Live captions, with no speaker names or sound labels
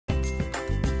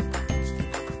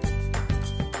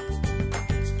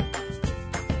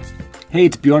Hey,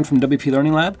 it's Bjorn from WP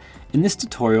Learning Lab. In this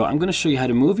tutorial, I'm going to show you how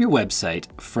to move your website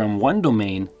from one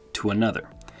domain to another.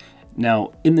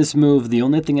 Now, in this move, the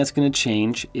only thing that's going to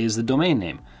change is the domain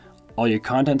name. All your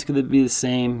content's going to be the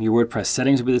same, your WordPress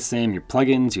settings will be the same, your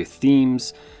plugins, your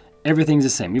themes, everything's the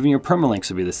same. Even your permalinks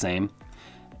will be the same.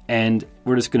 And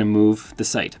we're just going to move the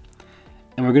site.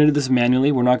 And we're going to do this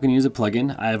manually. We're not going to use a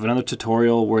plugin. I have another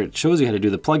tutorial where it shows you how to do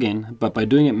the plugin, but by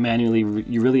doing it manually,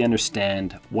 you really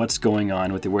understand what's going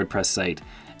on with your WordPress site,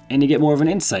 and you get more of an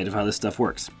insight of how this stuff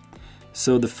works.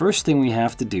 So the first thing we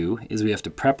have to do is we have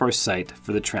to prep our site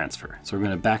for the transfer. So we're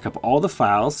going to back up all the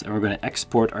files and we're going to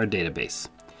export our database.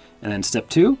 And then step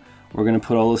 2, we're going to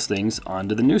put all those things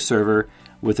onto the new server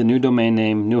with a new domain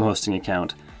name, new hosting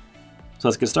account. So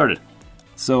let's get started.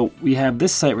 So we have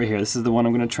this site right here. This is the one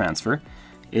I'm going to transfer.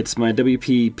 It's my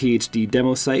WP PhD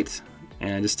demo site,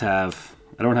 and I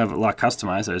don't have a lot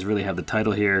customized. I just really have the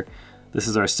title here. This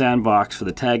is our sandbox for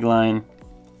the tagline,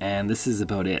 and this is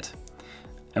about it.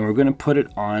 And we're going to put it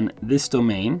on this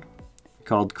domain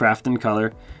called Craft and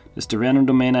Color. Just a random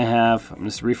domain I have. I'm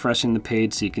just refreshing the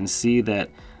page so you can see that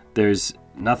there's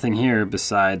nothing here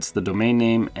besides the domain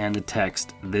name and the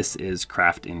text. This is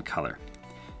Craft in Color.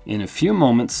 In a few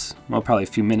moments, well, probably a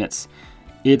few minutes,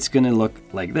 it's going to look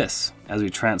like this as we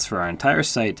transfer our entire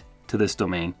site to this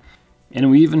domain. And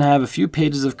we even have a few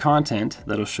pages of content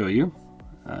that I'll show you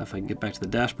if I can get back to the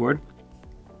dashboard.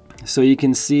 So you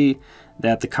can see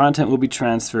that the content will be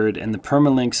transferred and the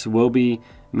permalinks will be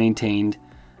maintained.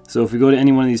 So if we go to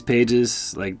any one of these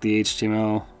pages, like the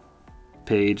HTML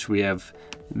page, we have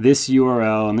this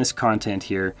URL and this content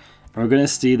here. And we're going to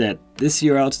see that this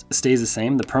URL stays the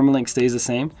same, the permalink stays the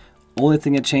same. Only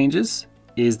thing that changes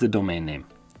is the domain name.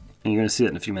 And you're going to see that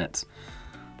in a few minutes.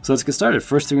 So let's get started.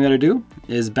 First thing we got to do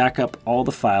is back up all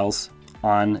the files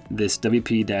on this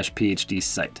WP-PhD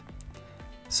site.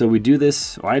 So we do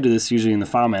this, or I do this usually in the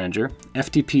file manager.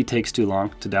 FTP takes too long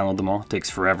to download them all. It takes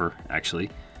forever, actually.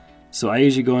 So I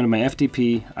usually go into my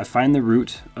FTP, I find the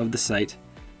root of the site,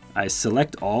 I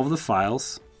select all of the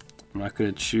files. I'm not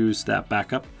going to choose that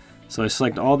backup. So I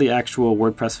select all the actual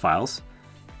WordPress files,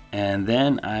 and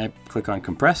then I click on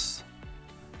compress.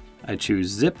 I choose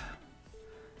zip,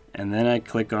 and then I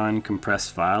click on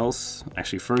compress files.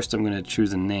 Actually, first I'm going to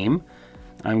choose a name.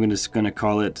 I'm just going to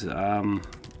call it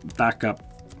backup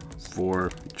for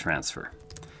transfer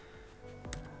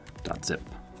 .zip,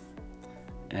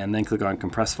 and then click on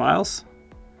compress files.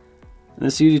 And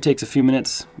this usually takes a few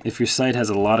minutes. If your site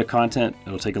has a lot of content,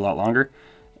 it'll take a lot longer.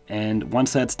 And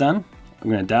once that's done, I'm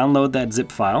going to download that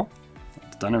zip file.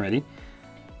 It's done already.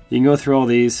 You can go through all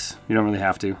these. You don't really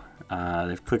have to.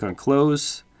 Click on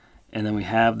close, and then we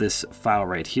have this file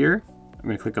right here. I'm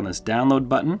going to click on this download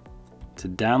button to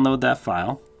download that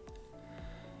file.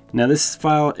 Now this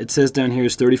file, it says down here,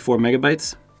 is 34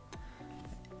 megabytes.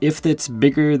 If it's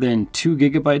bigger than 2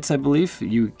 gigabytes, I believe,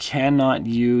 you cannot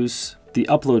use the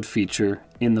upload feature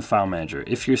in the file manager.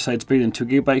 If your site's bigger than 2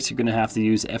 gigabytes, you're going to have to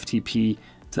use FTP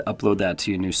to upload that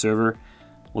to your new server.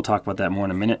 We'll talk about that more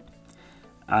in a minute.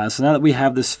 So now that we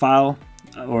have this file,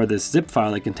 or this zip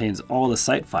file that contains all the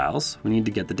site files, we need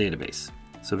to get the database.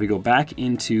 So if we go back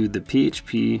into the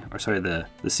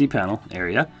the cPanel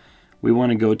area, we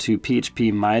want to go to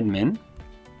phpMyAdmin.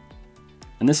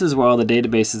 And this is where all the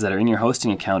databases that are in your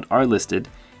hosting account are listed.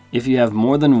 If you have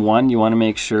more than one, you want to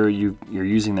make sure you're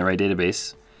using the right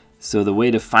database. So the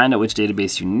way to find out which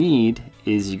database you need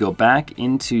is you go back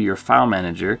into your file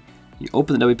manager, you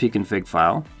open the WP config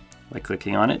file by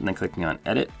clicking on it and then clicking on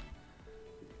edit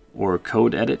or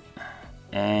code edit,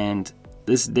 and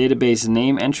this database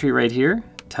name entry right here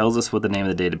tells us what the name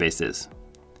of the database is,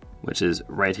 which is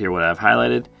right here what I've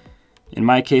highlighted. In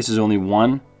my case, there's only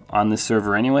one on this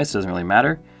server anyway, so it doesn't really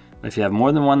matter. But if you have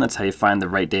more than one, that's how you find the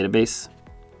right database.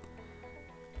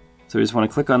 So we just want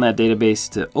to click on that database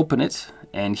to open it,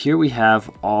 and here we have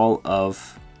all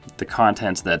of the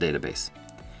contents of that database.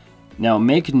 Now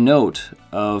make note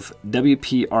of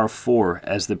WPR4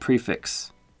 as the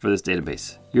prefix for this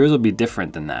database. Yours will be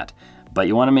different than that, but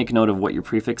you want to make note of what your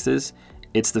prefix is.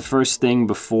 It's the first thing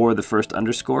before the first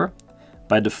underscore.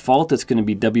 By default, it's going to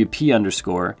be WP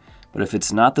underscore, but if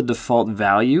it's not the default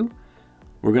value,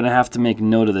 we're going to have to make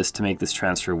note of this to make this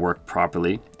transfer work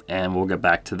properly, and we'll get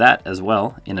back to that as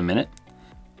well in a minute.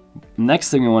 Next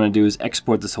thing we want to do is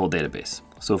export this whole database.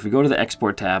 So if we go to the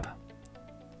export tab,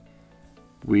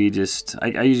 I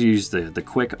usually use the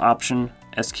quick option.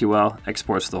 SQL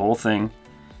exports the whole thing,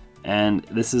 and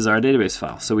this is our database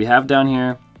file. So we have down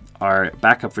here our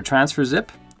backup for transfer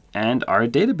zip and our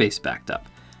database backed up.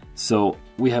 So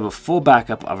we have a full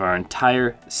backup of our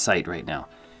entire site right now.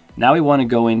 Now we want to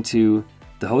go into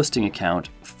the hosting account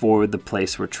for the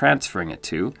place we're transferring it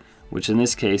to, which in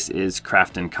this case is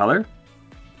Craft in Color.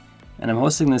 And I'm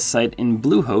hosting this site in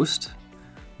Bluehost,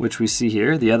 which we see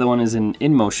here. The other one is in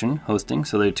InMotion hosting,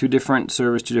 so they're two different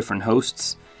servers, two different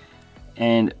hosts.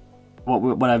 And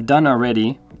what I've done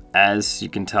already, as you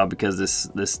can tell because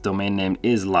this domain name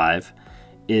is live,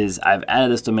 is I've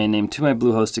added this domain name to my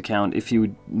Bluehost account. If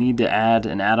you need to add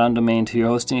an add-on domain to your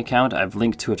hosting account, I've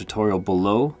linked to a tutorial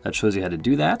below that shows you how to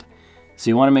do that. So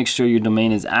you want to make sure your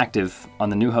domain is active on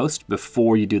the new host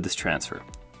before you do this transfer.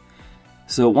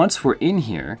 So once we're in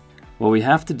here, what we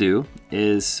have to do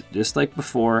is, just like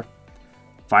before,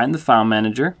 find the file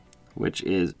manager, which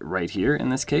is right here in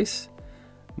this case.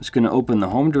 I'm just going to open the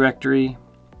home directory,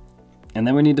 and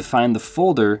then we need to find the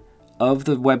folder of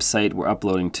the website we're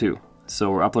uploading to.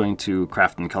 So we're uploading to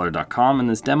craftincolor.com in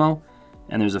this demo,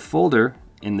 and there's a folder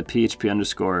in the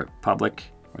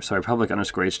public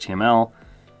underscore HTML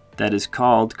that is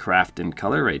called Craft in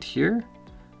Color right here.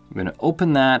 I'm going to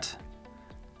open that,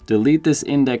 delete this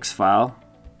index file.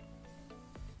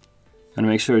 I'm going to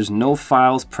make sure there's no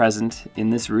files present in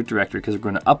this root directory because we're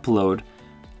going to upload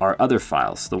our other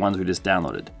files, the ones we just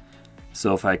downloaded.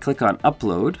 So if I click on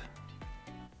Upload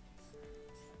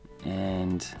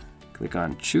and click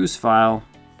on Choose File,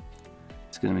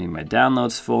 it's going to be my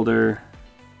Downloads folder.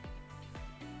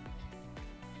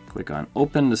 Click on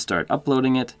Open to start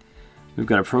uploading it. We've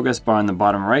got a progress bar in the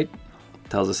bottom right,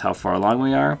 tells us how far along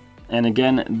we are. And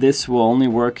again, this will only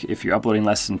work if you're uploading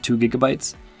less than 2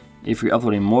 gigabytes. If you're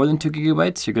uploading more than 2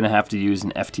 gigabytes, you're going to have to use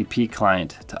an FTP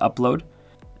client to upload.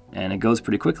 And it goes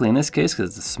pretty quickly in this case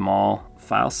because it's a small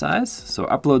file size. So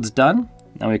upload's done.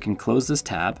 Now we can close this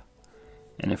tab.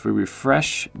 And if we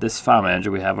refresh this file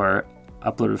manager, we have our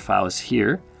uploaded files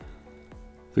here.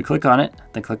 If we click on it,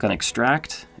 then click on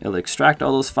Extract, it'll extract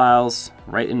all those files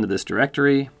right into this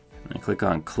directory. And click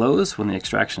on Close when the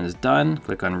extraction is done.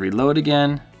 Click on Reload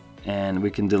again, and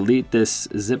we can delete this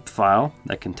zip file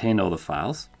that contained all the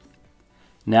files.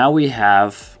 Now we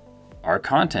have our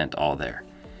content all there.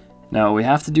 Now what we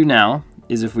have to do now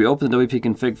is if we open the WP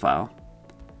config file,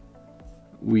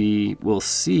 we will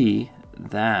see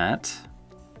that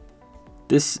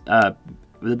this the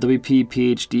WP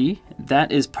PhD,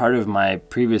 that is part of my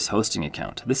previous hosting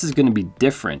account. This is going to be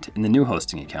different in the new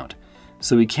hosting account.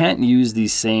 So we can't use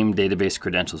these same database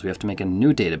credentials. We have to make a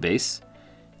new database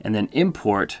and then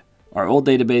import our old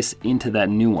database into that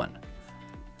new one.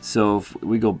 So if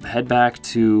we go head back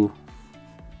to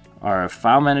our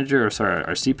file manager, or sorry,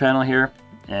 our cPanel here,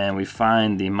 and we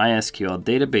find the MySQL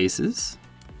databases.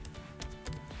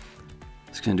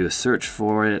 Just going to do a search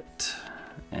for it.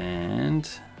 And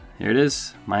here it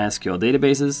is, MySQL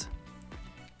databases.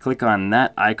 Click on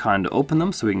that icon to open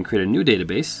them so we can create a new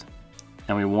database.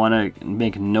 And we want to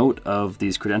make note of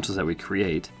these credentials that we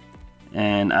create.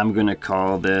 And I'm going to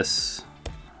call this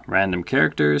random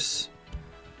characters,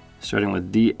 starting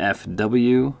with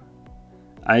DFW.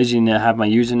 I usually have my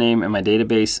username and my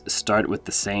database start with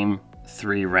the same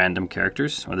 3 random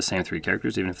characters, or the same 3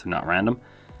 characters, even if they're not random.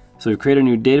 So we create a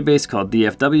new database called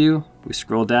DFW. We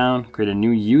scroll down, create a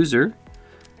new user,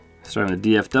 starting with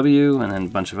DFW and then a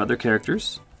bunch of other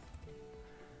characters.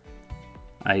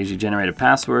 I usually generate a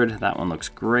password. That one looks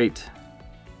great.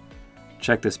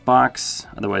 Check this box,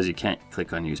 otherwise you can't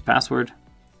click on use password.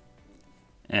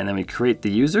 And then we create the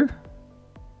user.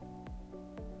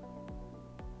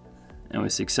 And we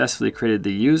successfully created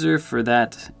the user for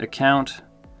that account.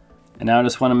 And now I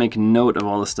just want to make note of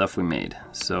all the stuff we made.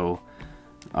 So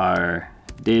our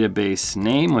database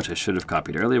name, which I should have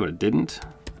copied earlier, but it didn't.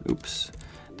 Oops.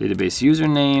 Database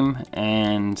username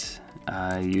and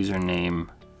username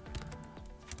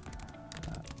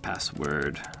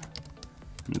password.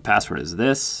 And the password is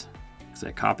this, because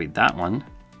I copied that one.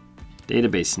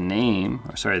 Database name,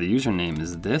 or sorry, the username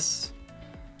is this.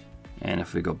 And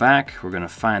if we go back, we're going to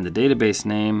find the database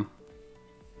name,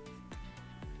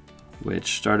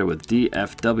 which started with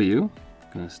DFW.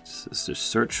 I'm going to just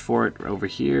search for it over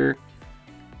here.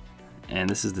 And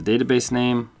this is the database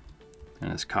name.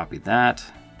 And just copy that,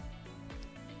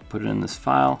 put it in this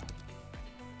file.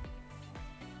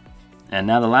 And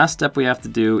now the last step we have to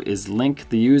do is link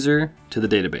the user to the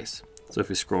database. So if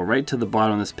we scroll right to the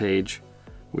bottom of this page,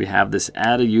 we have this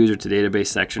add a user to database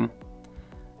section.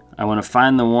 I want to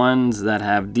find the ones that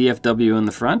have DFW in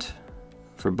the front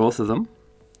for both of them.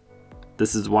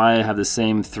 This is why I have the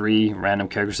same 3 random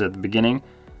characters at the beginning.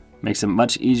 Makes it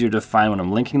much easier to find when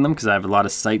I'm linking them because I have a lot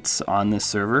of sites on this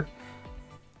server.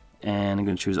 And I'm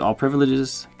going to choose all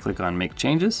privileges, click on make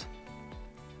changes.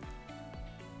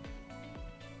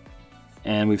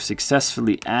 And we've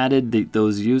successfully added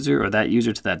that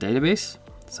user to that database.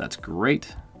 So that's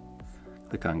great.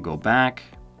 Click on Go Back.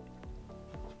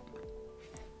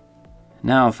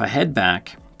 Now if I head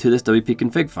back to this WP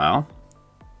config file,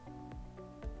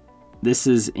 this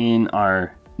is in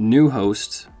our new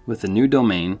host with a new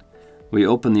domain. We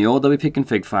open the old WP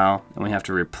config file and we have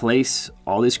to replace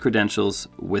all these credentials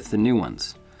with the new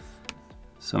ones.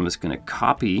 So I'm just going to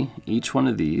copy each one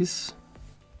of these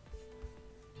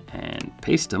and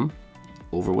paste them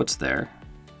over what's there.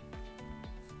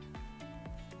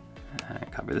 And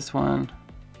copy this one.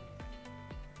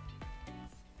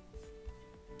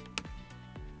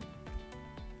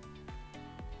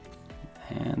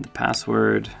 And the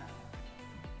password.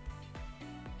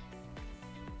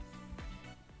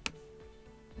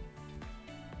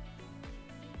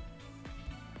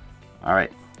 All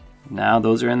right, now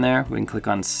those are in there. We can click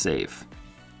on Save.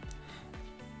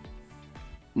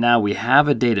 Now we have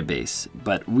a database,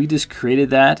 but we just created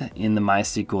that in the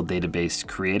MySQL database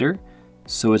creator.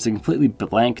 So it's a completely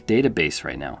blank database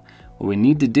right now. What we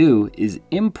need to do is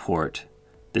import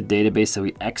the database that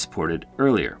we exported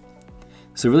earlier.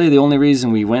 So really the only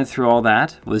reason we went through all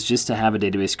that was just to have a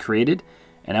database created,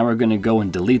 and now we're going to go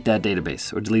and delete that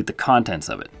database or delete the contents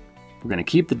of it. We're going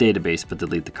to keep the database but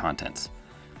delete the contents.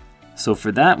 So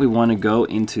for that we want to go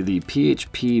into the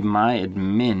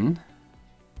phpMyAdmin.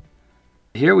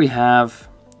 Here we have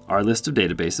our list of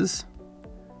databases,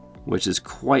 which is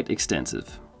quite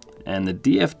extensive. And the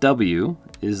DFW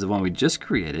is the one we just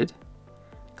created.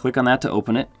 Click on that to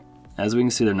open it. As we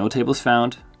can see, there are no tables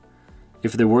found.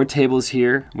 If there were tables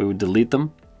here, we would delete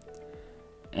them.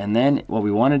 And then what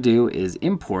we want to do is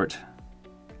import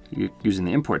using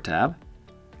the Import tab.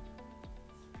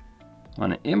 I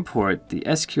want to import the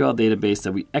SQL database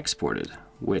that we exported,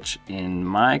 which in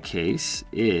my case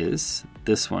is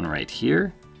this one right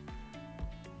here.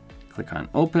 Click on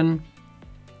Open.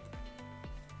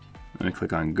 Then we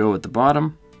click on Go at the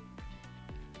bottom.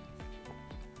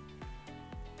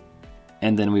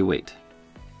 And then we wait.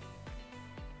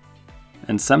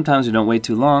 And sometimes we don't wait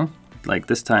too long, like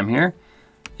this time here.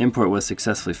 Import was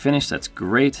successfully finished, that's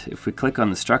great. If we click on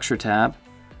the Structure tab,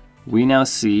 we now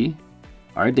see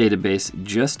our database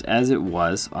just as it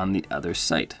was on the other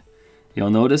site.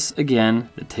 You'll notice again,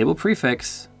 the table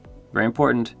prefix, very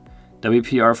important,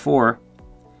 WPR4,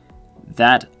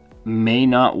 that may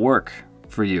not work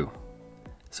for you.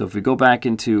 So if we go back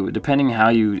into, depending how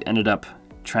you ended up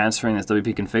transferring this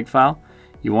WP config file,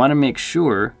 you want to make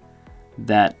sure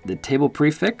that the table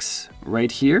prefix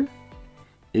right here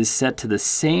is set to the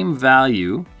same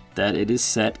value that it is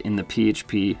set in the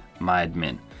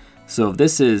phpMyAdmin. So if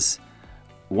this is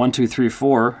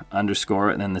 1234 underscore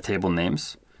and then the table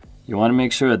names, you want to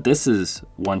make sure that this is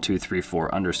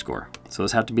 1234 underscore. So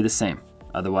those have to be the same.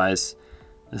 Otherwise,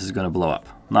 this is going to blow up.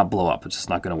 Not blow up, it's just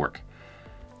not going to work.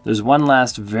 There's one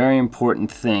last very important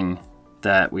thing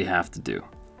that we have to do,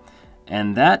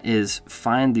 and that is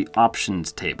find the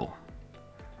options table.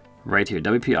 Right here,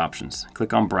 WP Options.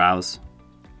 Click on Browse.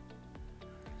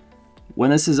 When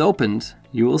this is opened,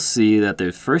 you will see that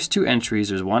the first two entries,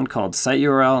 there's one called Site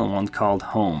URL and one called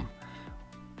Home.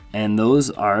 And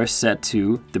those are set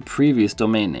to the previous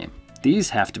domain name. These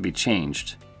have to be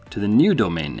changed to the new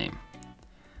domain name.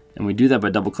 And we do that by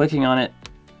double clicking on it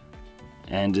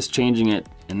and just changing it,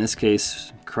 in this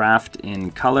case, craft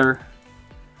in color.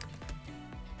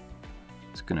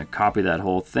 It's gonna copy that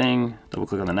whole thing, double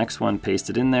click on the next one, paste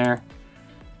it in there,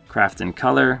 craft in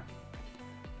color.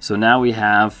 So now we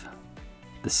have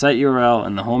the site URL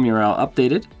and the home URL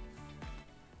updated.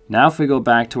 Now if we go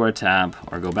back to our tab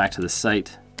or go back to the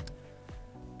site,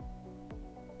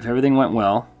 if everything went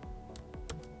well,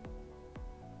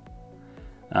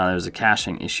 there's a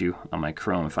caching issue on my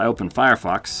Chrome. If I open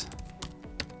Firefox,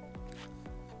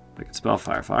 if I can spell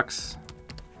Firefox,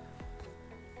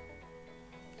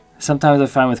 sometimes I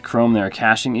find with Chrome there are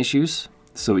caching issues.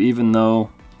 So even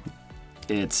though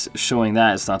it's showing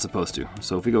that, it's not supposed to.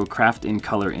 So if we go craft in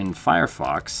color in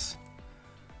Firefox,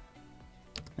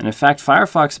 and in fact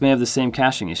Firefox may have the same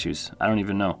caching issues, I don't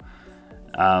even know,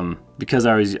 because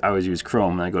I always use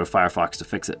Chrome and I go to Firefox to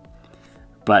fix it.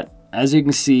 But as you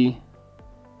can see,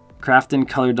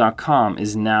 craftincolor.com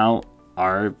is now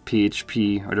our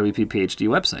PHP or WP PhD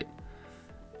website.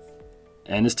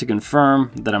 And just to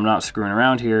confirm that I'm not screwing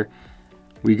around here,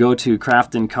 we go to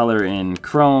Craft in Color in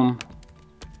Chrome,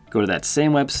 go to that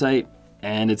same website,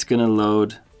 and it's going to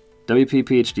load WP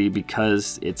PhD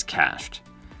because it's cached.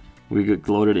 We get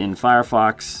loaded in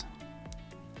Firefox,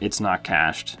 it's not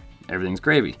cached, everything's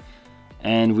gravy.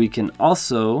 And we can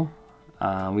also,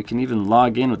 we can even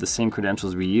log in with the same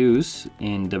credentials we use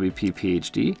in WP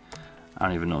PhD. I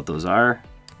don't even know what those are.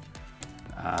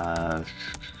 I'll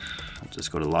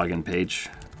just go to the login page.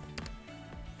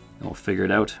 and we'll figure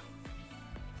it out.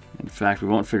 In fact, we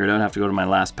won't figure it out. I have to go to my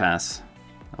LastPass.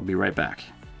 I'll be right back.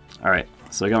 All right,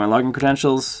 so I got my login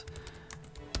credentials,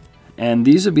 and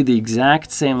these would be the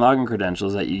exact same login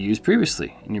credentials that you used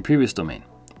previously in your previous domain.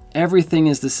 Everything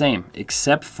is the same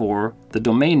except for the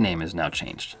domain name is now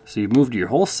changed. So you've moved your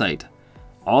whole site,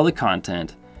 all the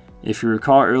content. If you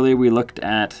recall earlier, we looked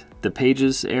at the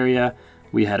pages area.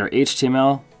 We had our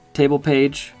HTML table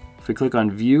page. If we click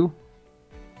on view,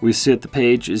 we see that the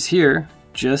page is here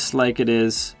just like it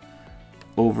is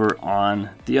over on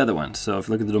the other one. So if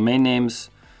you look at the domain names,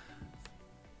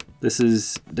 this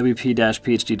is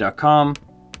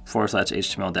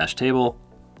wp-phd.com/html-table.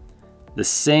 The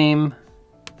same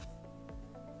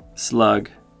slug,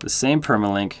 the same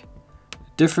permalink,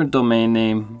 different domain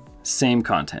name, same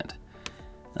content.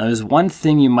 Now there's one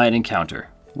thing you might encounter,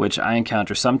 which I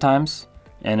encounter sometimes,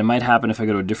 and it might happen if I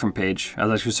go to a different page. I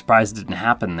was actually surprised it didn't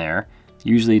happen there.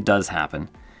 Usually it does happen.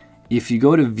 If you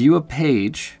go to view a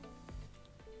page,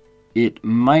 it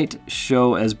might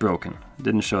show as broken. It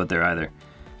didn't show it there either.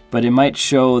 But it might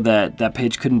show that that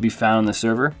page couldn't be found on the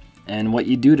server. And what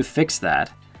you do to fix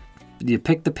that, you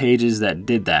pick the pages that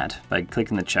did that by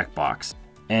clicking the checkbox.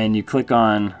 And you click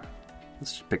on,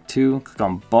 let's pick two, click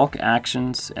on bulk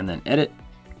actions and then edit,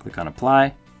 click on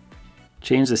apply,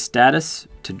 change the status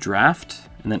to draft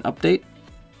and then update,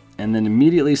 and then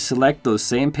immediately select those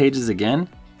same pages again,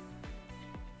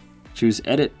 choose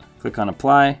edit, click on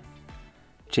apply,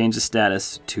 change the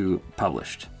status to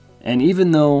published. And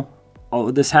even though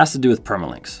this has to do with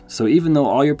permalinks. So even though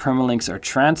all your permalinks are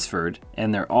transferred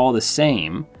and they're all the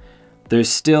same, there's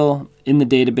still, in the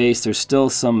database, there's still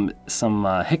some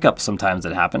hiccups sometimes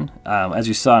that happen. As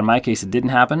you saw in my case, it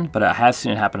didn't happen, but I have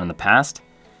seen it happen in the past.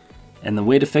 And the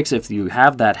way to fix it, if you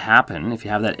have that happen, if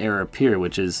you have that error appear,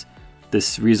 which is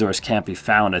this resource can't be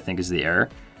found, I think is the error,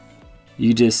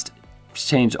 you just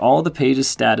change all the pages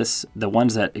status, the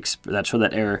ones that show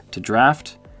that error, to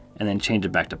draft, and then change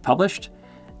it back to published.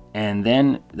 And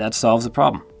then that solves the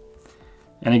problem.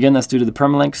 And again, that's due to the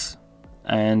permalinks,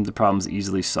 and the problem's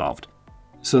easily solved.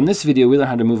 So in this video, we learned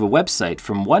how to move a website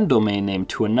from one domain name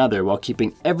to another while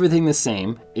keeping everything the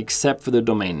same except for the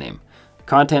domain name.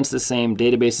 Content's the same,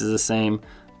 database is the same,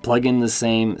 plugin the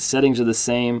same, settings are the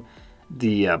same,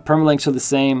 the permalinks are the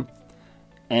same,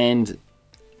 and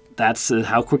that's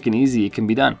how quick and easy it can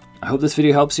be done. I hope this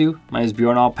video helps you. My name is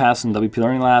Bjorn Allpass from WP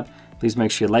Learning Lab. Please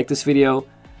make sure you like this video,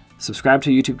 subscribe to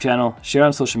our YouTube channel, share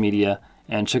on social media,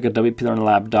 and check out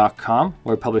wplearninglab.com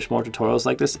where we publish more tutorials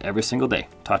like this every single day.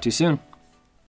 Talk to you soon.